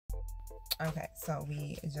Okay, so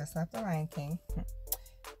we just left The Lion King.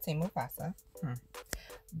 Team Mufasa.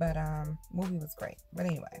 But movie was great. But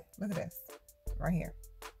anyway, look at this right here.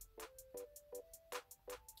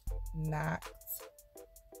 Knocked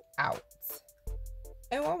out.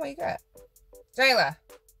 And one wake up. Jayla.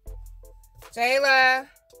 Jayla.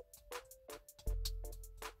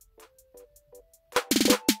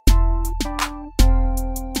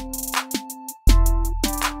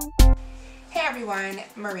 Hey everyone,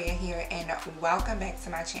 Maria here and welcome back to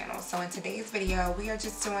my channel. So in today's video, we are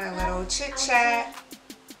just doing a little chit chat.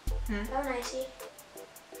 How nice.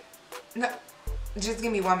 No, just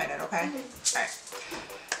give me 1 minute, okay? Alright.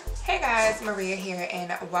 Hey guys, Maria here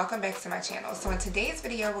and welcome back to my channel. So in today's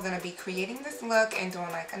video, we're going to be creating this look and doing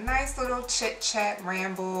like a nice little chit chat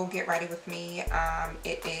ramble. Get ready with me.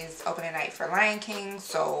 It is opening night for Lion King,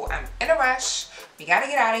 so I'm in a rush. We got to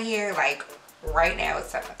get out of here like right now.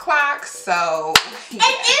 It's 7 o'clock, so yeah.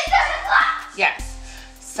 It is 7 o'clock? Yes.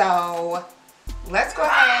 So let's go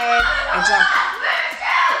ahead and jump.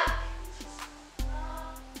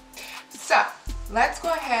 So let's go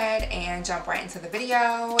ahead and jump right into the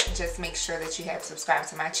video. Just make sure that you have subscribed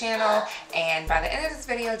to my channel, and by the end of this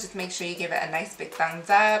video, just make sure you give it a nice big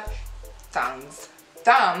thumbs up. Thumbs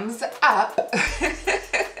up.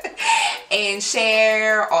 And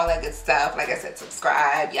share, all that good stuff. Like I said,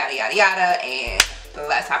 subscribe, yada yada yada, and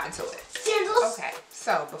let's hop into it. Sandals. Okay,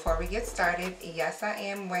 so before we get started, yes, I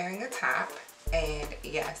am wearing a top, and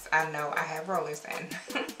yes, I know I have rollers in.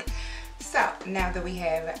 So now that we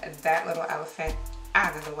have that little elephant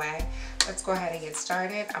out of the way, let's go ahead and get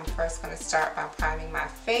started. I'm first going to start by priming my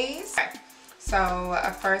face. Okay. So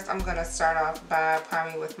first I'm going to start off by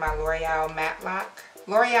priming with my L'Oreal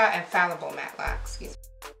Infallible Matte Lock, excuse me.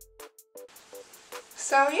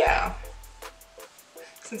 So yeah,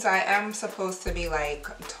 since I am supposed to be like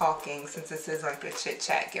talking, since this is like a chit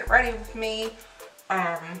chat, get ready with me.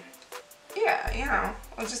 Yeah, you know,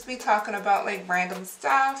 I'll just be talking about like random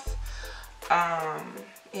stuff.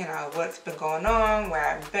 You know, what's been going on, where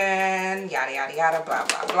I've been, yada yada yada, blah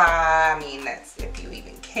blah blah. I mean, that's if you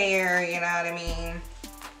even care, you know what I mean.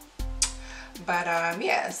 But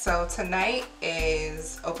yeah, so tonight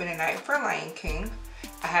is opening night for Lion King.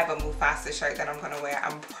 I have a Mufasa shirt that I'm gonna wear.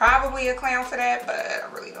 I'm probably a clown for that, but I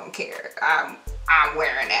really don't care. I'm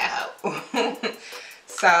wearing that hoe.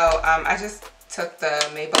 So I just took the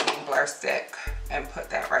Maybelline Blur Stick and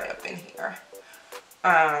put that right up in here.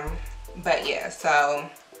 But yeah, so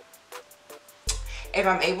if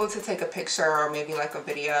I'm able to take a picture or maybe like a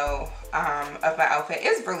video of my outfit,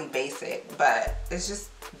 it's really basic, but it's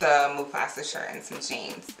just the Mufasa shirt and some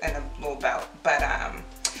jeans and a little belt. But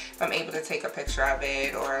if I'm able to take a picture of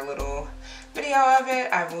it or a little video of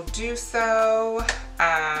it, I will do so.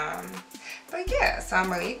 But yeah, so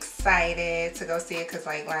I'm really excited to go see it because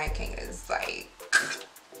like Lion King is like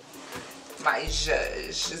my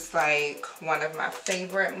judge. It's like one of my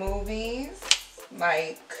favorite movies,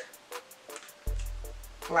 like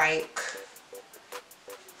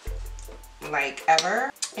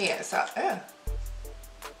ever. Yeah, so I got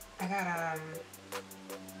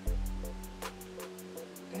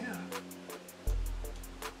yeah,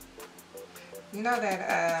 you know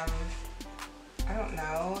that I don't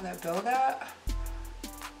know, that build up,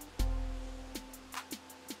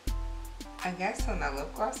 I guess on the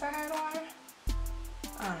lip gloss I had on.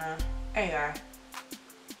 I don't know. Anyway,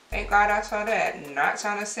 thank God I saw that. Not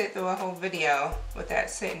trying to sit through a whole video with that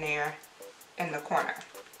sitting there in the corner.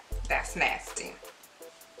 That's nasty.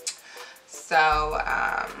 So,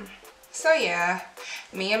 so yeah,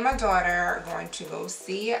 me and my daughter are going to go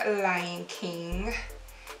see Lion King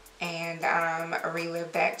and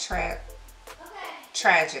relive that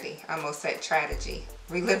tragedy. I almost said tragedy.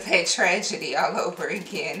 Relive that tragedy all over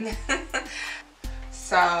again.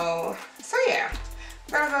 So yeah,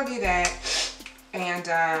 we're gonna go do that. And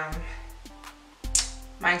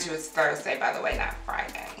mind you, it's Thursday, by the way, not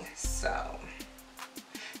Friday. So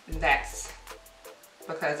that's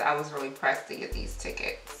because I was really pressed to get these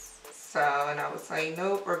tickets. So, and I was like,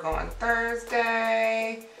 nope, we're going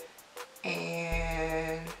Thursday.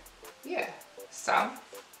 And yeah, so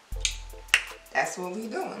that's what we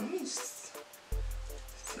doing. Let me just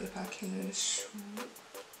see if I can shoot.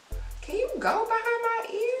 Can you go behind my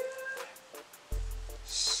ear?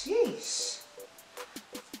 Sheesh.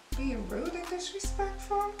 Being rude and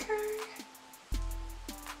disrespectful, okay?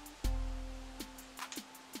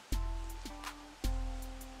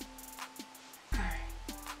 Alright.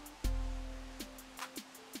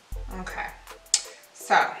 Okay.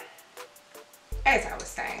 So, as I was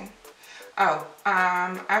saying,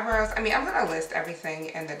 eyebrows, I mean, I'm going to list everything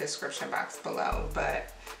in the description box below,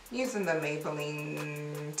 but using the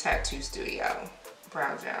Maybelline Tattoo Studio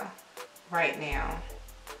brow gel right now.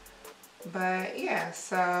 But yeah,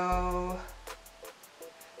 so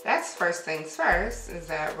that's first things first, is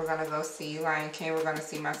that we're gonna go see Lion King. We're gonna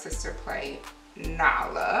see my sister play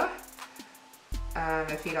Nala.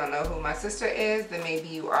 If you don't know who my sister is, then maybe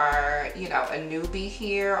you are, you know, a newbie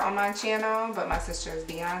here on my channel, but my sister is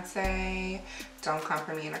Beyonce. Don't come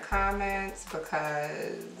for me in the comments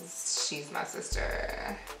because she's my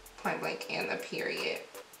sister, point blank in the period.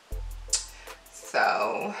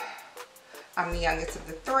 So I'm the youngest of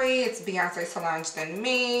the three. It's Beyonce, Solange, then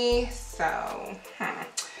me. So,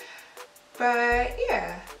 but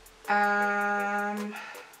yeah.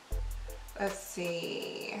 Let's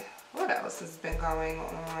see. What else has been going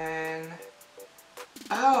on?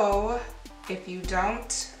 Oh, if you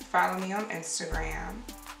don't follow me on Instagram,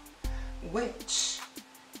 which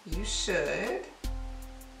you should,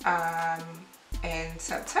 in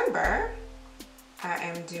September, I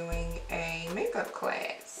am doing a makeup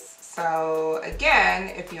class. So again,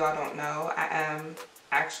 if you all don't know, I am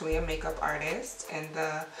actually a makeup artist in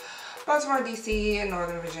the Baltimore, DC, and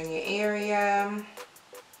Northern Virginia area.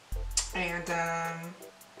 And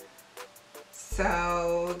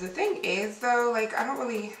so the thing is though, like I don't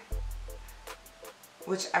really,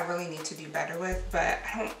 which I really need to do better with, but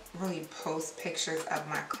I don't really post pictures of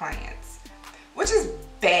my clients, which is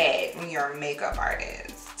bad when you're a makeup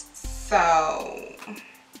artist. So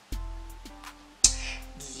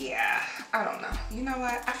yeah, I don't know. You know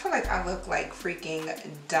what? I feel like I look like freaking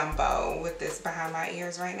Dumbo with this behind my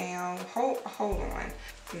ears right now. Hold on.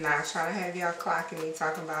 I'm not trying to have y'all clocking me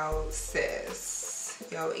talking about sis,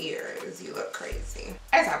 your ears, you look crazy.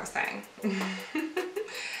 As I was saying.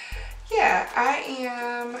 Yeah, I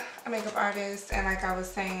am a makeup artist, and like I was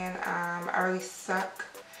saying, I really suck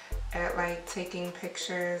at like taking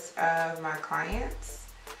pictures of my clients.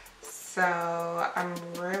 So I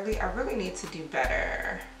really need to do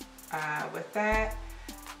better with that.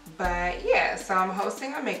 But yeah, so I'm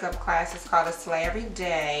hosting a makeup class. It's called a Slay Every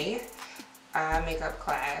Day makeup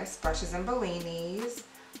class, brushes and bellinis.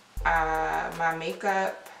 My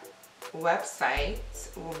makeup website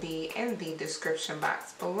will be in the description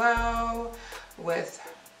box below with,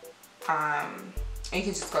 you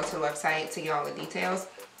can just go to the website to get all the details.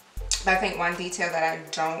 But I think one detail that I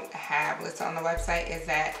don't have listed on the website is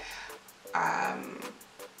that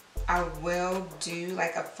I will do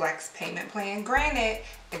like a flex payment plan. Granted,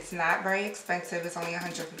 it's not very expensive. It's only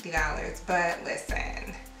 $150, but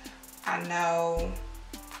listen, I know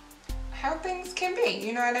how things can be,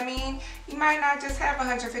 you know what I mean? You might not just have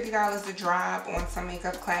 $150 to drop on some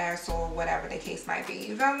makeup class or whatever the case might be,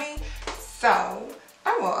 you feel me? So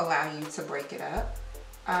I will allow you to break it up.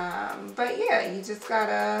 But yeah, you just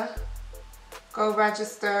gotta go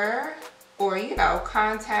register, or you know,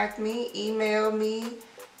 contact me, email me,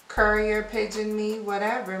 courier pigeon me,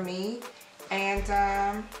 whatever me, and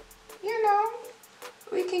you know,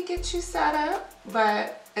 we can get you set up.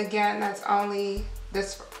 But again, that's only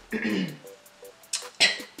this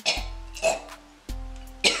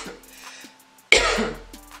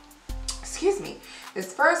excuse me,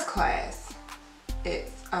 this first class,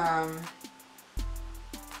 it's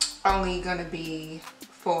only gonna be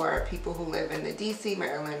for people who live in the DC,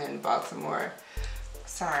 Maryland, and Baltimore.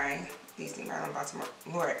 Sorry, DC, Maryland, Baltimore,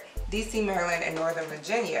 Lord. DC, Maryland, and Northern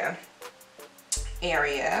Virginia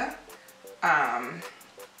area.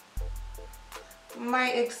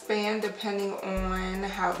 Might expand depending on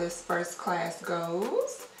how this first class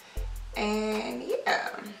goes. And yeah.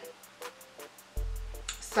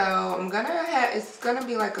 So I'm gonna have, it's gonna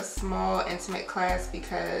be like a small intimate class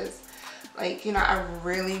because, like, you know, I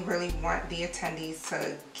really want the attendees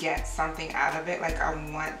to get something out of it. Like, I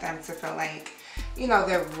want them to feel like, you know,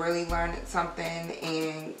 they're really learning something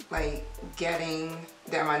and like getting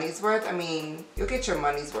their money's worth. I mean, you'll get your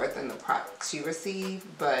money's worth in the products you receive,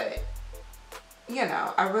 but you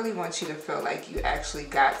know, I really want you to feel like you actually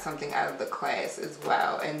got something out of the class as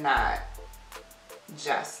well, and not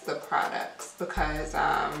just the products. Because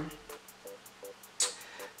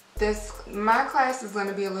my class is going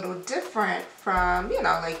to be a little different from, you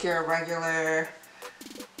know, like your regular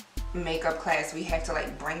makeup class. We have to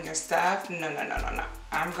like bring your stuff. No.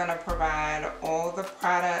 I'm going to provide all the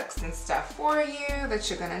products and stuff for you that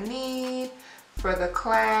you're going to need for the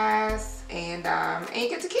class, and you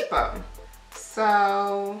get to keep them.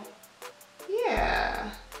 So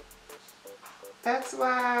yeah, that's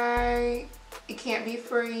why it can't be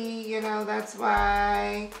free, you know. That's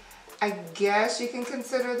why I guess you can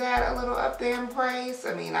consider that a little up there in price.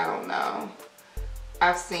 I mean, I don't know.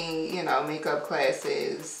 I've seen, you know, makeup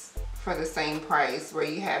classes for the same price where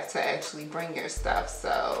you have to actually bring your stuff.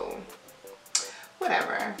 So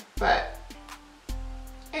whatever, but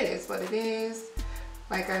it is what it is.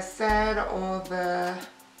 Like I said, all the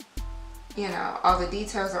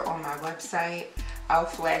details are on my website. I'll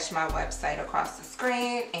flash my website across the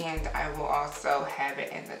screen, and I will also have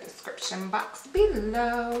it in the description box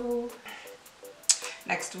below.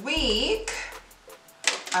 Next week,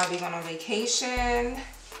 I'll be going on vacation,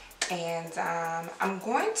 and I'm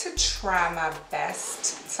going to try my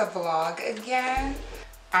best to vlog again.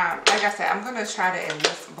 Like I said, I'm going to try to at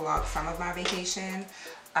least vlog some of my vacation.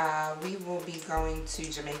 We will be going to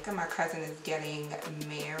Jamaica. My cousin is getting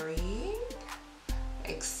married.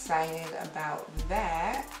 Excited about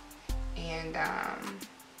that. And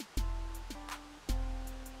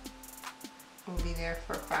we'll be there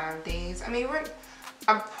for 5 days. I mean,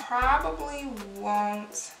 I probably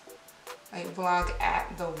won't like vlog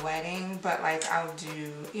at the wedding, but like I'll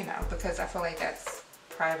do, you know, because I feel like that's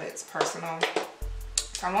private, it's personal.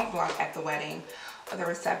 So I won't vlog at the wedding or the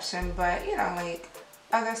reception, but you know, like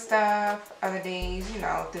other stuff, other days, you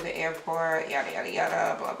know, through the airport, yada yada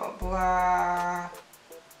yada, blah blah blah.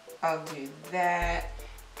 I'll do that.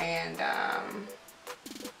 And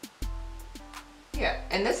yeah,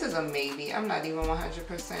 and this is a maybe. I'm not even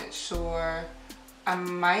 100% sure. I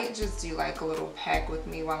might just do like a little pack with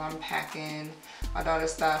me while I'm packing my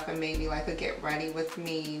daughter's stuff, and maybe like a get ready with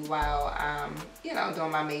me while I'm, you know,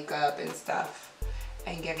 doing my makeup and stuff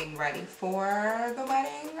and getting ready for the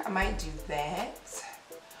wedding. I might do that,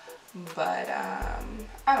 but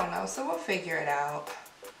I don't know. So we'll figure it out.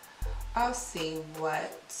 I'll see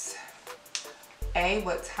what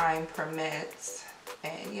time permits,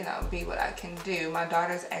 and you know, B, what I can do. My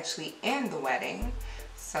daughter's actually in the wedding,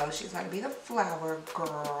 so she's gonna be the flower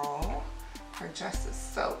girl. Her dress is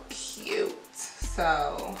so cute.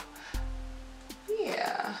 So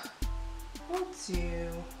yeah, we'll do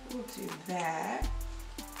that.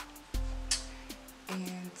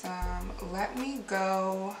 And let me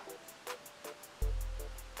go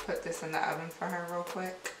put this in the oven for her real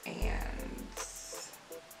quick, and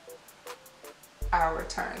I'll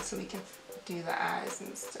return so we can do the eyes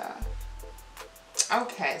and stuff.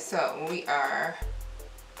 Okay, so we are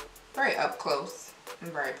very up close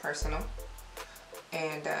and very personal,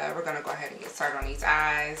 and we're gonna go ahead and get started on these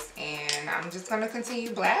eyes, and I'm just gonna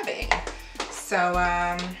continue blabbing. So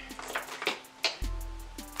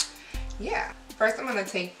yeah, first I'm gonna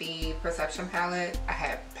take the Perception palette. I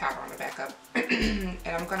have powder on the back up and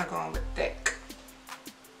I'm gonna go on with thick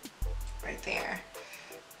right there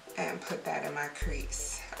and put that in my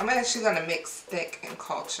crease. I'm actually gonna mix thick and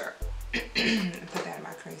culture and put that in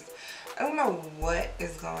my crease. I don't know what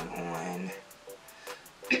is going on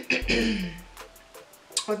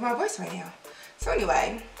with my voice right now. So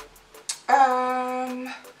anyway,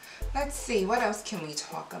 let's see, what else can we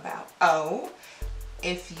talk about? Oh,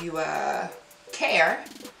 if you care,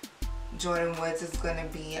 Jordan Woods is going to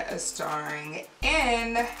be starring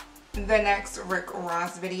in the next Rick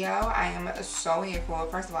Ross video. I am so here for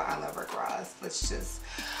it. First of all, I love Rick Ross. Let's just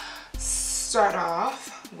start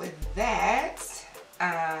off with that.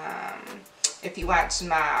 If you watched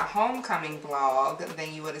my homecoming vlog,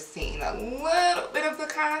 then you would have seen a little bit of the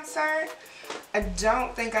concert. I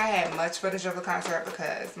don't think I had much footage of the concert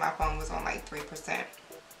because my phone was on like 3%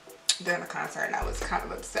 during the concert, and I was kind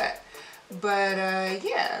of upset. But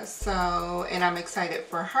yeah, so, and I'm excited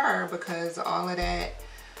for her because all of that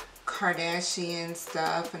Kardashian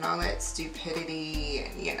stuff and all that stupidity,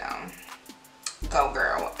 and you know, go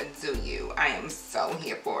girl, do you. I am so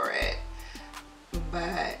here for it.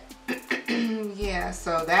 But yeah,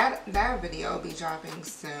 so that video will be dropping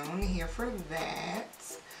soon. Here for that.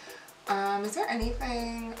 Is there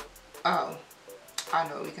anything? Oh, I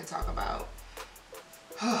know what we can talk about.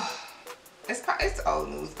 It's old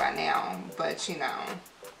news by now, but you know,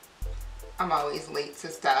 I'm always late to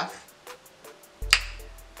stuff.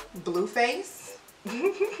 Blueface.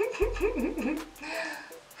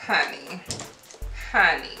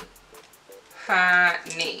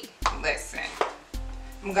 honey, listen.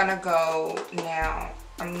 I'm gonna go now.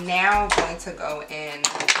 I'm now going to go in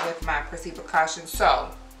with my perceived precautions.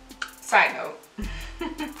 So, side note,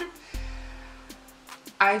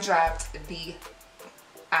 I dropped the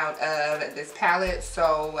out of this palette,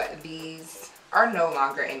 so these are no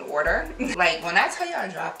longer in order. Like when I tell you I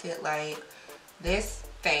dropped it, like this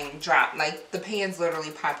thing dropped, like the pans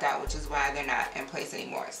literally popped out, which is why they're not in place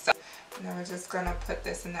anymore. So now we're just gonna put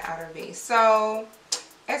this in the outer V. So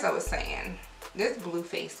as I was saying, this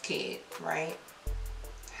Blueface kid, right,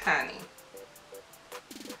 honey,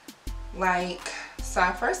 like So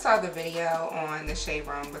I first saw the video on the Shade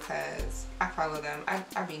Room because I follow them.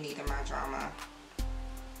 I be needing my drama.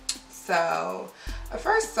 So I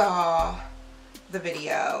first saw the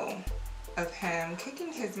video of him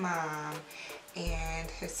kicking his mom and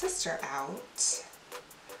his sister out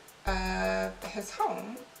of his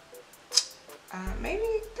home. Maybe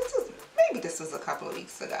this was a couple of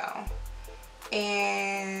weeks ago.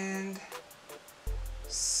 And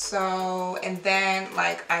so, and then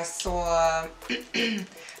like I saw,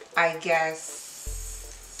 I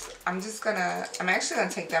guess, I'm actually gonna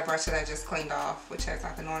take that brush that I just cleaned off, which has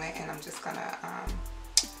nothing on it, and I'm just gonna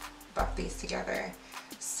buff these together.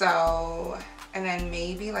 So, and then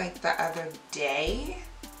maybe like the other day,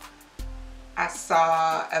 I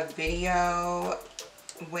saw a video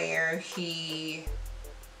where he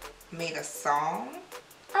made a song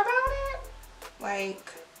about it,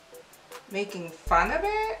 like making fun of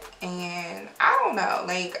it, and I don't know,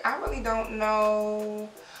 like I really don't know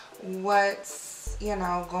what's, you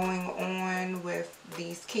know, going on with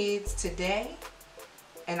these kids today.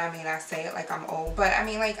 And I mean, I say it like I'm old, but I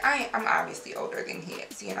mean, like I'm obviously older than he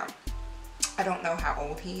is, you know. I don't know how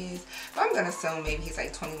old he is, but I'm gonna assume maybe he's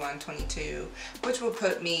like 21, 22, which will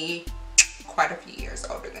put me quite a few years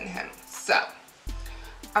older than him. So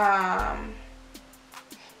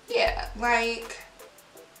yeah, like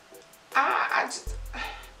I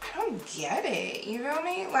don't get it, you feel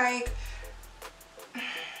me? Like,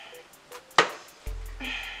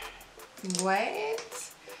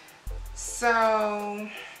 what? So,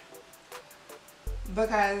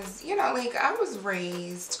 because, you know, like I was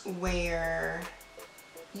raised where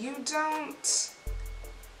you don't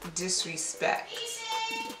disrespect.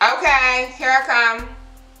 Okay, here I come.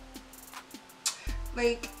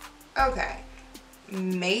 Like, okay,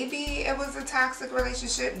 maybe it was a toxic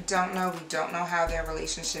relationship. Don't know. We don't know how their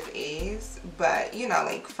relationship is. But, you know,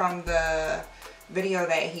 like from the video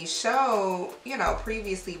that he showed, you know,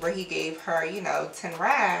 previously where he gave her, you know, 10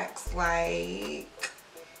 racks, like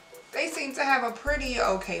they seem to have a pretty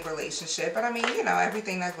okay relationship. But I mean, you know,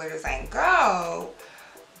 everything that glitters ain't gold.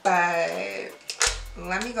 But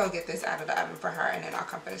let me go get this out of the oven for her and then I'll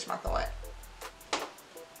come finish my thought.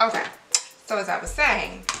 Okay, so as I was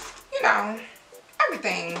saying, you know,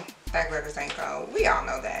 everything that glitters ain't gold. We all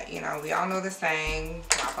know that, you know, we all know the saying,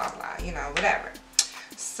 blah, blah, blah, you know, whatever.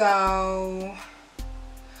 So,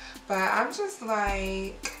 but I'm just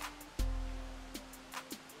like,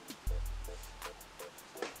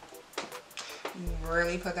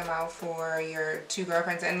 really put them out for your two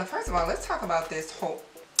girlfriends. And first of all, let's talk about this whole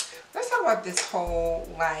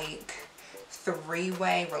like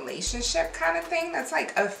three-way relationship kind of thing that's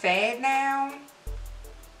like a fad now.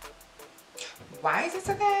 Why is this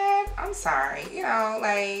a fad? I'm sorry, you know,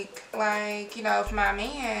 like, you know, if my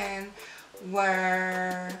man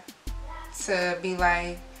were to be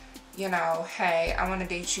like, you know, hey, I want to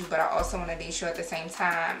date you, but I also want to date you at the same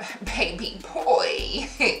time, baby boy,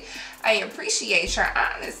 I appreciate your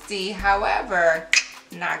honesty, however,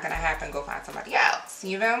 not gonna happen, go find somebody else,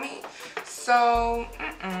 you feel me? So,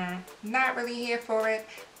 not really here for it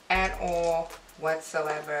at all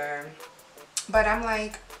whatsoever. But I'm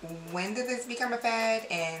like, when did this become a fad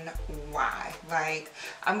and why? Like,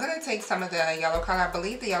 I'm going to take some of the yellow color. I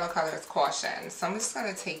believe the yellow color is Caution. So I'm just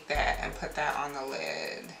going to take that and put that on the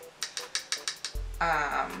lid.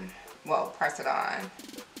 Well, press it on.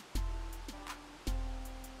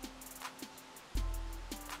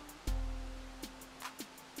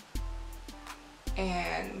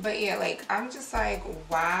 But yeah, like, I'm just like,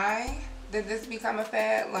 why did this become a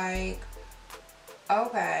fad? Like,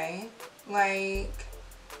 okay. Like,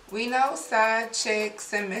 we know side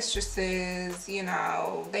chicks and mistresses, you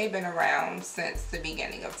know, they've been around since the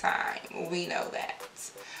beginning of time. We know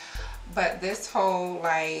that. But this whole,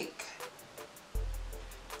 like,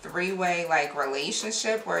 three-way, like,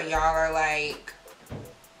 relationship where y'all are, like,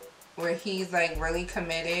 where he's, like, really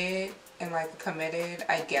committed and, like, committed,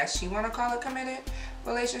 I guess you want to call it committed,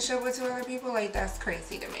 relationship with two other people, like, that's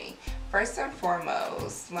crazy to me. First and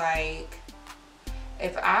foremost, like,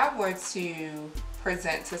 if I were to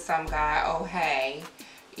present to some guy, oh, hey,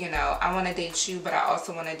 you know, I want to date you, but I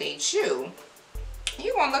also want to date you,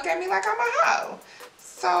 you're going to look at me like I'm a hoe.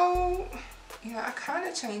 So, you know, I kind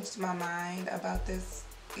of changed my mind about this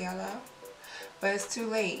yellow. But it's too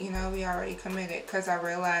late, you know, we already committed, because I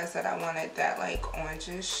realized that I wanted that, like,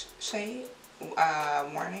 orangish shade,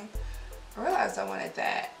 warning. I realized I wanted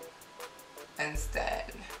that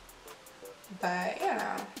instead. But, you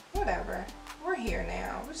know, whatever. We're here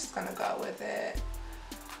now. We're just gonna go with it.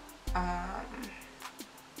 I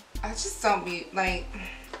just don't be, like,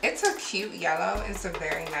 it's a cute yellow. It's a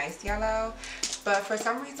very nice yellow. but for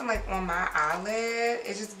some reason, like on my eyelid,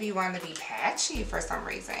 it just be wanting to be patchy for some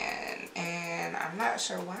reason, and I'm not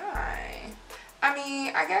sure why. I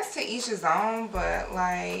mean, I guess to each his own, but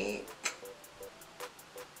like,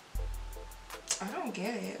 I don't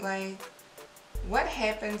get it. Like, what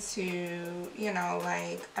happened to, you know,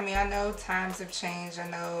 like, I mean, I know times have changed. I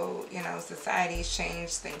know, you know, society's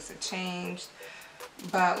changed, things have changed.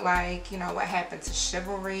 But like, you know, what happened to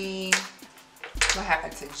chivalry? What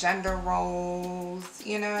happened to gender roles?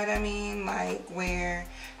 You know what I mean? Like, where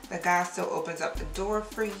the guy still opens up the door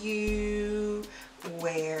for you,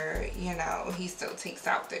 where, you know, he still takes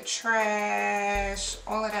out the trash,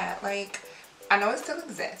 all of that. Like, I know it still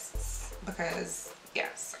exists because,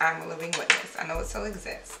 yes, I'm a living witness. I know it still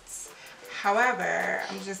exists. However,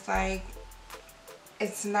 I'm just like,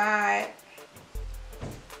 it's not,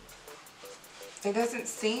 it doesn't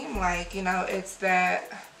seem like, you know, it's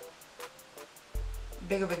that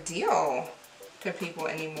big of a deal to people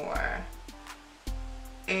anymore.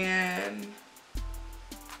 And,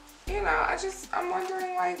 you know, I'm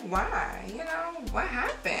wondering, like, why? You know, what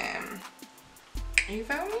happened? You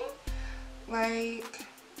feel me? Like,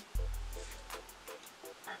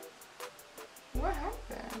 what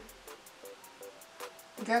happened?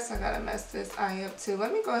 I guess I gotta mess this eye up too.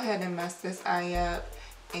 Let me go ahead and mess this eye up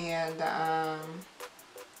and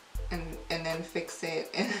then fix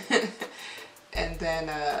it and then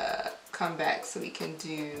come back so we can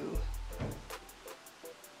do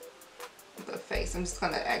the face. I'm just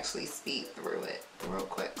gonna actually speed through it real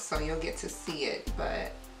quick so you'll get to see it,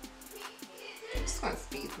 but I'm just gonna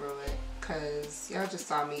speed through it because y'all just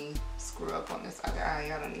saw me screw up on this other eye.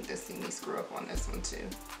 Y'all don't need to see me screw up on this one too.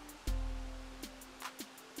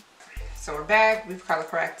 So we're back, we've color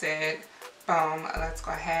corrected. Boom, let's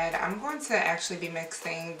go ahead. I'm going to actually be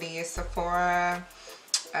mixing the Sephora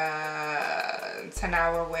 10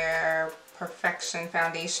 Hour Wear Perfection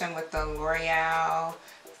Foundation with the L'Oreal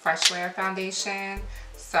Fresh Wear Foundation.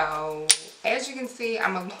 So as you can see,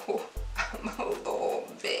 I'm a little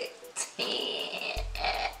bit tan.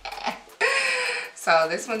 So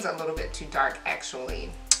this one's a little bit too dark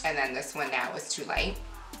actually. And then this one now is too light.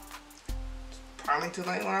 Probably too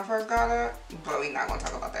late when I first got it, but we're not gonna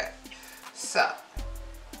talk about that. So,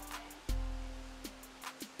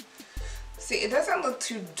 see, it doesn't look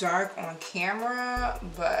too dark on camera,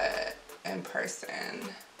 but in person,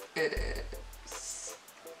 it is.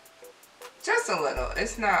 Just a little.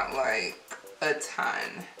 It's not like a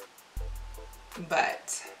ton.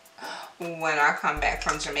 But when I come back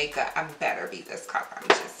from Jamaica, I better be this color. I'm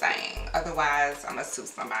just saying. Otherwise, I'm gonna sue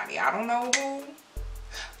somebody. I don't know who,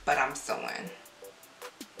 but I'm suing.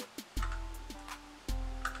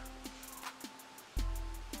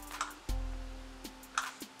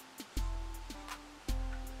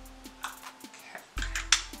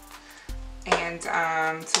 And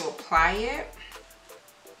to apply it,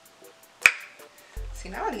 see,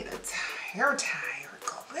 now I need a hair tie or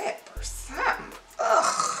clip or something.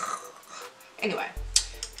 Ugh. Anyway,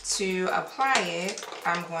 to apply it,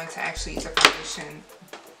 I'm going to actually use a foundation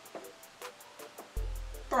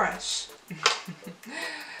brush.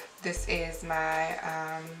 This is my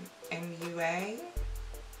MUA.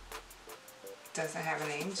 Doesn't have a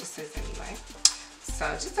name, just says MUA. So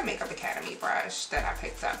just a Makeup Academy brush that I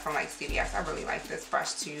picked up from like CVS. I really like this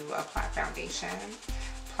brush to apply foundation.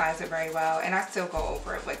 Applies it very well, and I still go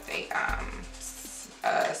over it with a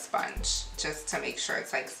sponge just to make sure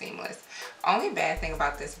it's like seamless. Only bad thing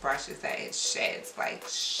about this brush is that it sheds like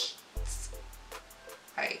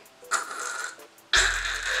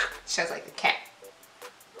sheds like a cat.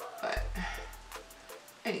 But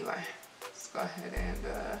anyway, let's go ahead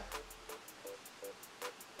and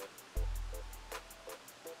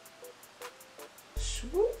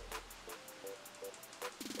swoop.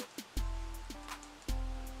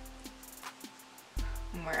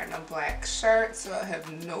 I'm wearing a black shirt, so I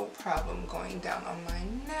have no problem going down on my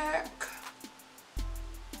neck.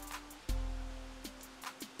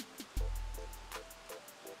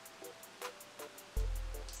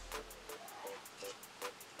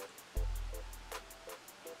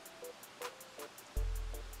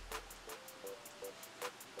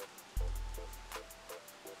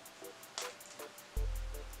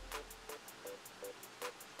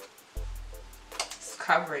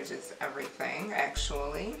 Coverage is everything,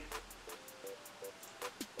 actually.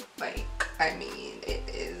 Like, I mean, it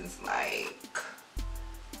is like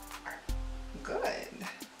good.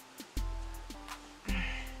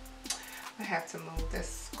 I have to move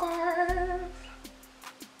this scarf,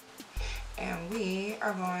 and we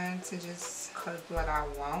are going to just, cause what I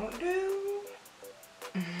won't do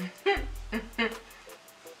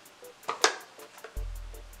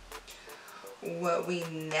what we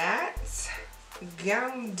not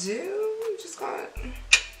gonna do, just gonna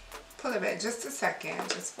pull it back just a second,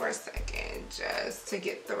 just for a second, just to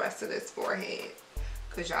get the rest of this forehead,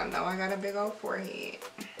 because y'all know I got a big old forehead.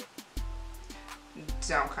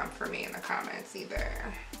 Don't come for me in the comments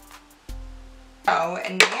either. Oh,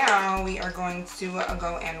 and now we are going to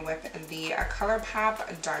go in with the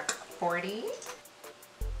ColourPop Dark 40.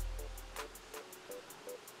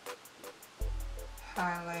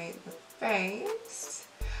 Highlight the face.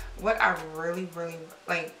 What I really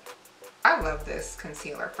like, I love this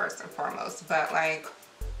concealer first and foremost, but like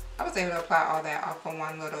I was able to apply all that off of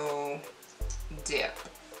one little dip.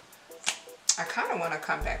 I kind of want to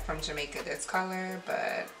come back from Jamaica this color,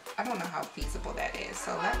 but I don't know how feasible that is.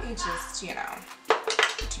 So let me just, you know,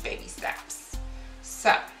 do baby steps.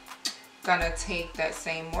 So, gonna take that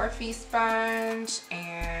same Morphe sponge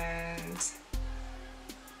and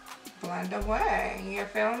blend away. You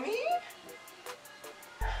feel me?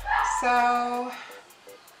 So, I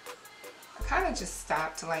kind of just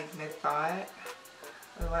stopped like mid-thought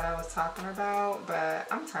with what I was talking about, but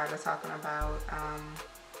I'm tired of talking about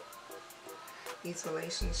these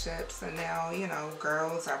relationships, and now, you know,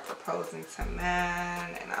 girls are proposing to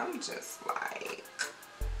men, and I'm just like,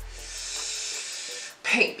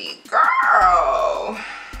 baby girl.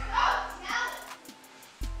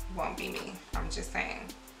 Won't be me. I'm just saying.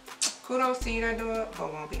 Kudos to you that do it,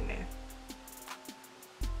 but won't be me.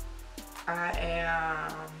 I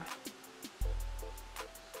am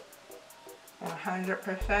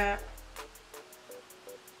 100%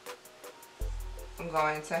 I'm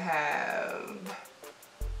going to have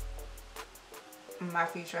my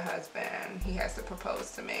future husband. He has to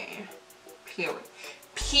propose to me. Period.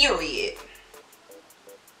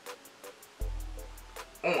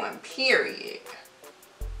 On period.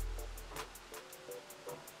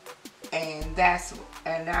 And that's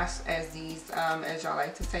as these as y'all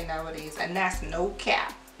like to say nowadays, and that's no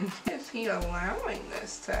cap. Is he allowing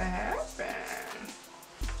this to happen?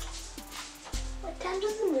 What time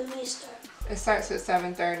does the movie start? It starts at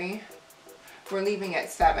 7:30. We're leaving at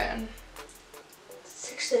 7.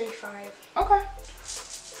 6:35. Okay.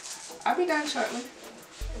 I'll be done shortly.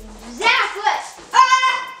 Exactly.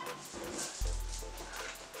 Ah!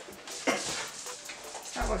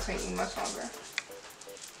 It's not going to take me much longer.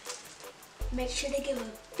 Make sure to give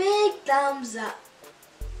a big thumbs up.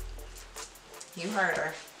 You heard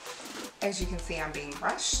her. As you can see, I'm being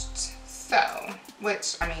rushed. So,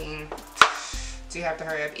 which, I mean, do you have to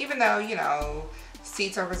hurry up? Even though, you know,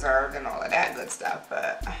 seats are reserved and all of that good stuff,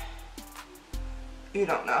 but you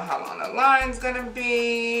don't know how long the line's gonna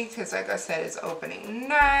be, because like I said, it's opening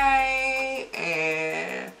night,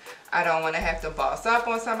 and I don't want to have to boss up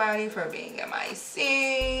on somebody for being in my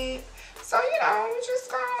seat. So, you know, we're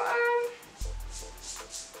just gonna,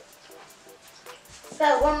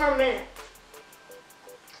 About 1 more minute.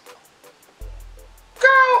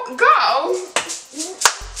 Girl, go!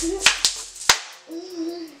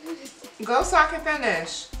 Go so I can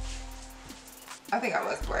finish. I think I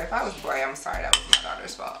was bored. If I was bored, I'm sorry. That was my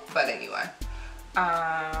daughter's fault. But anyway.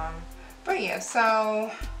 But yeah,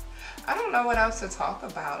 so I don't know what else to talk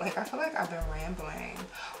about. Like, I feel like I've been rambling.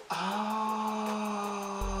 Oh.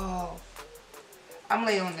 I'm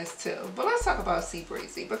late on this too. But let's talk about C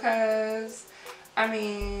Breezy, because I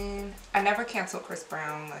mean, I never canceled Chris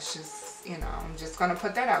Brown. Let's just, you know, I'm just gonna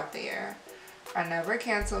put that out there. I never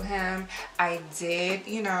canceled him. I did,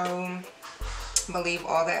 you know, believe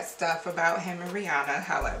all that stuff about him and Rihanna,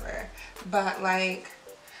 however. But, like,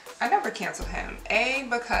 I never canceled him. A,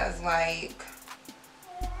 because, like,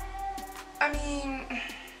 I mean,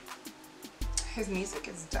 his music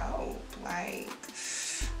is dope. Like,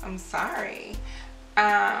 I'm sorry.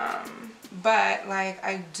 But, like,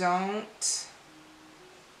 I don't,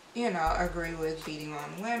 you know, agree with beating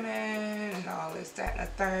on women and all this, that, and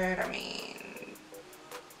the third. I mean,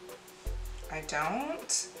 I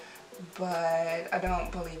don't, but I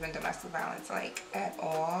don't believe in domestic violence, like, at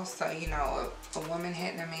all. So, you know, a woman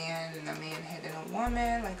hitting a man and a man hitting a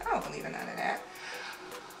woman, like, I don't believe in none of that.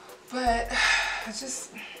 But I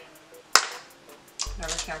just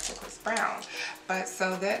never canceled Chris Brown. But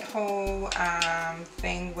so that whole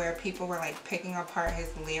thing where people were like picking apart his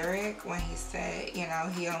lyric when he said, you know,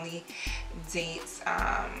 he only dates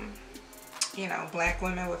you know, black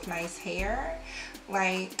women with nice hair,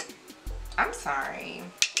 like, I'm sorry,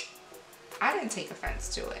 I didn't take offense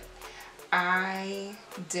to it. I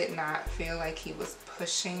did not feel like he was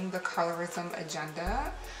pushing the colorism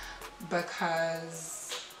agenda, because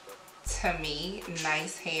to me,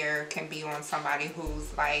 nice hair can be on somebody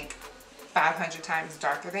who's like 500 times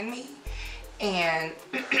darker than me. And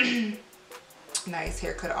nice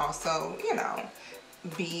hair could also, you know,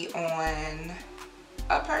 be on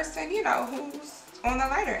a person, you know, who's on the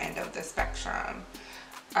lighter end of the spectrum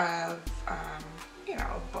of, you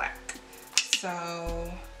know, black.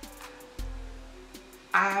 So,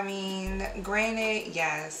 I mean, granted,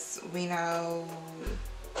 yes, we know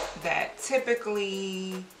that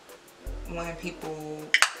typically when people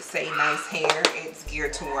say nice hair, it's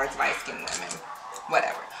geared towards light-skinned women.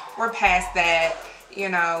 Whatever. We're past that. You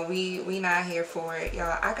know, we not here for it.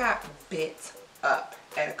 Y'all, I got bit up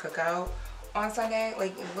at a cookout on Sunday.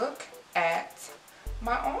 Like, look at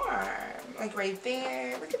my arm. Like, right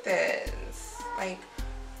there. Look at this. Like,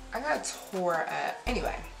 I got tore up.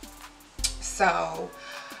 Anyway, so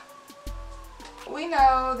we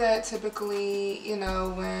know that typically, you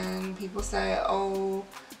know, when people say, oh,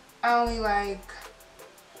 I only like,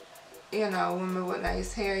 you know, women with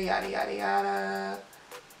nice hair, yada, yada, yada.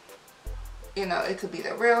 You know, it could be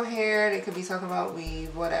the real hair. They could be talking about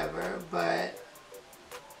weave, whatever. But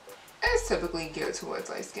it's typically geared towards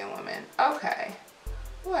light-skinned women. Okay.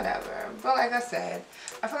 Whatever. But like I said,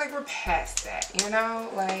 I feel like we're past that, you know?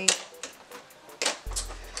 Like,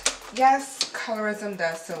 yes, colorism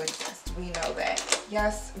does still exist. We know that.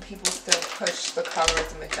 Yes, people still push the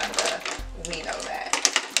colorism agenda. We know that.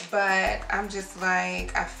 But I'm just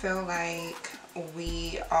like, I feel like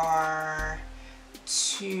we are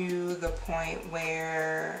to the point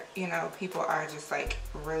where, you know, people are just like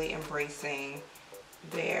really embracing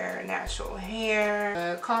their natural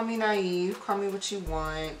hair. Call me naive, call me what you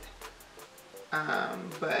want.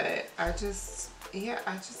 But I just, yeah,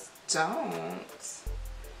 I just don't.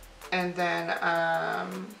 And then,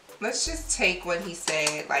 let's just take what he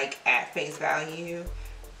said, like, at face value,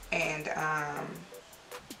 and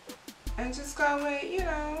just go with, you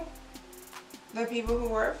know, the people who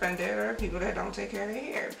were offended or people that don't take care of their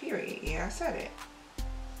hair, period. Yeah, I said it.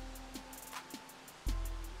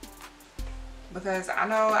 Because I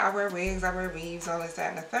know I wear wigs, I wear weaves, all this,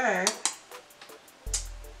 that, and the third.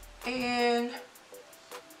 And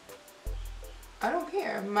I don't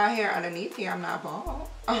care. My hair underneath here, I'm not bald.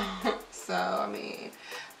 So, I mean,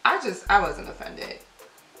 I wasn't offended.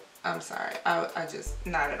 I'm sorry. I just,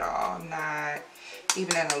 not at all. Not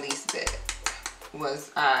even in the least bit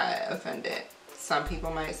was I offended. Some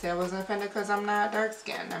people might say I wasn't offended because I'm not dark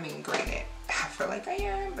skinned. I mean, granted, I feel like I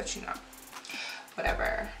am, but you know,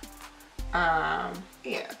 whatever.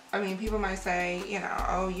 Yeah, I mean, people might say, you know,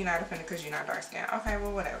 oh, you're not offended because you're not dark skinned. Okay,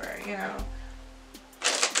 well, whatever, you know.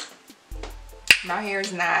 My hair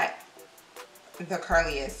is not the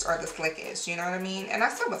curliest or the slickest, you know what I mean? And I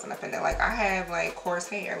still wasn't offended. Like, I have, like, coarse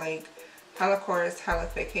hair, like, hella coarse, hella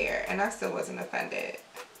thick hair, and I still wasn't offended.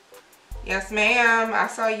 Yes, ma'am, I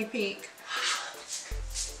saw you peek.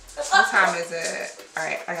 What time is it?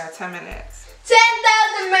 Alright, I got 10 minutes.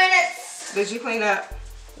 10,000 minutes! Did you clean up?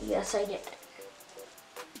 Yes, I did.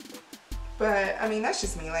 But, I mean, that's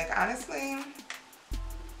just me. Like, honestly,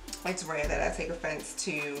 it's rare that I take offense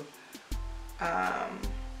to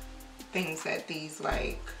things that these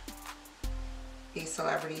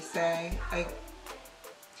celebrities say. Like,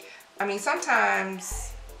 I mean,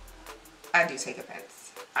 sometimes I do take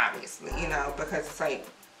offense, obviously, you know, because it's like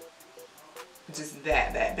just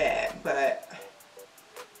that bad. But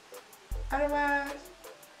otherwise,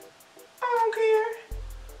 I don't care.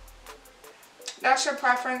 That's your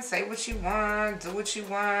preference. Say what you want, do what you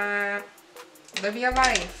want, live your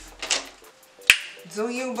life. Do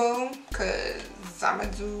you, boo? Cause I'ma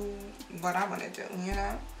do what I wanna do, you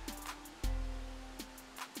know?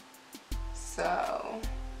 So,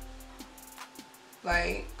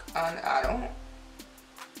 like, I don't,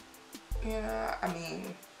 you know, I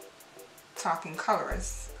mean, talking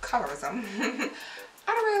colorism, I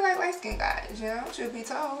don't really like light-skinned guys, you know, truth be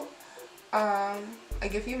told.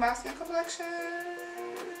 Like, if you my skin complexion,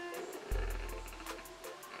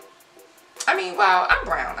 I mean, well, I'm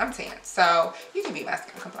brown, I'm tan, so you can be my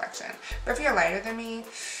skin complexion. But if you're lighter than me,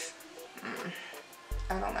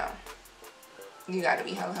 I don't know. You gotta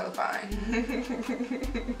be hella fine.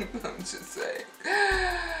 I'm just saying.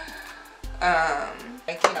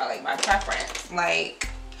 Like, you know, like my preference. Like,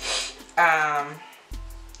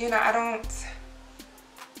 you know, I don't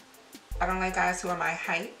like guys who are my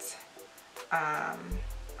height.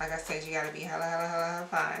 Like I said, you gotta be hella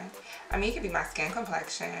fine. I mean, you could be my skin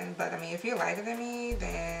complexion, but I mean, if you're lighter than me,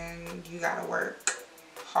 then you gotta work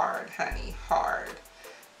hard, honey, hard,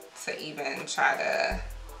 to even try to,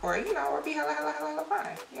 or, you know, or be hella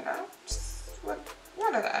fine, you know, just one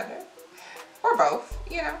or the other, or both,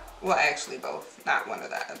 you know, well, actually both, not one or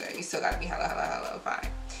the other. You still gotta be hella fine,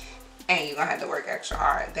 and you're gonna have to work extra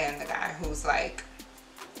hard than the guy who's like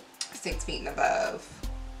 6 feet and above,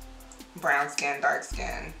 brown skin, dark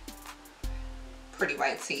skin, pretty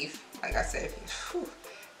white teeth. Like I said,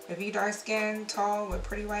 if you dark skin, tall with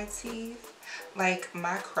pretty white teeth, like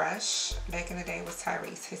my crush back in the day was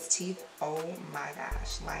Tyrese. His teeth, oh my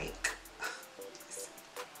gosh, like,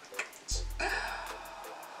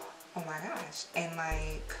 oh my gosh. And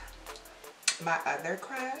like my other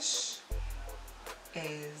crush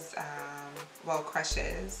is, well,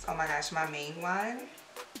 crushes, oh my gosh, my main one.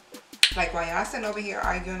 Like while y'all sitting over here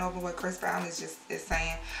arguing over what Chris Brown is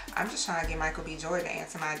saying, I'm just trying to get Michael B. Jordan to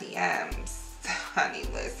answer my DMs. Honey,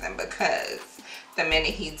 listen, because the minute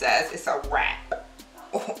he does, it's a wrap.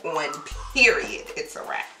 On period, it's a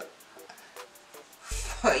wrap.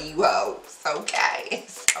 For you hoes, okay?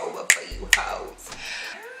 It's over for you hoes.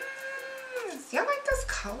 Yes, y'all like this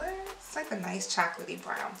color? It's like a nice chocolatey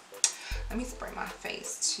brown. Let me spray my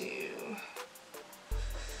face too.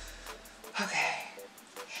 Okay.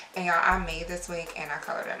 And y'all, I made this wig and I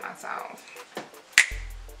colored it myself.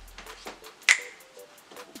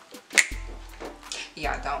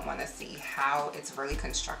 Y'all don't want to see how it's really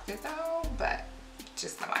constructed though, but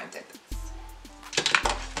just know I did this.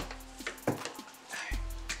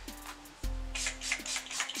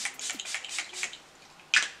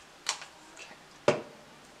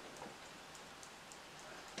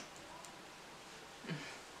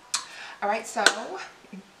 Alright, so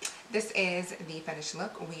this is the finished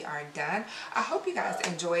look. We are done. I hope you guys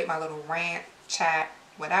enjoyed my little rant, chat,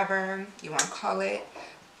 whatever you want to call it.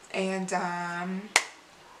 And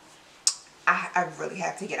I really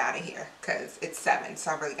have to get out of here because it's 7,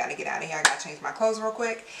 so I really got to get out of here. I got to change my clothes real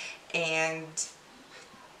quick. And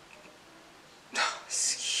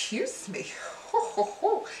excuse me,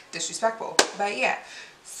 disrespectful, but yeah.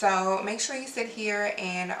 So make sure you sit here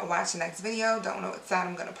and watch the next video. Don't know what side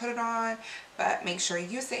I'm going to put it on, but make sure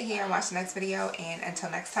you sit here and watch the next video. And until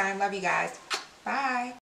next time, love you guys. Bye.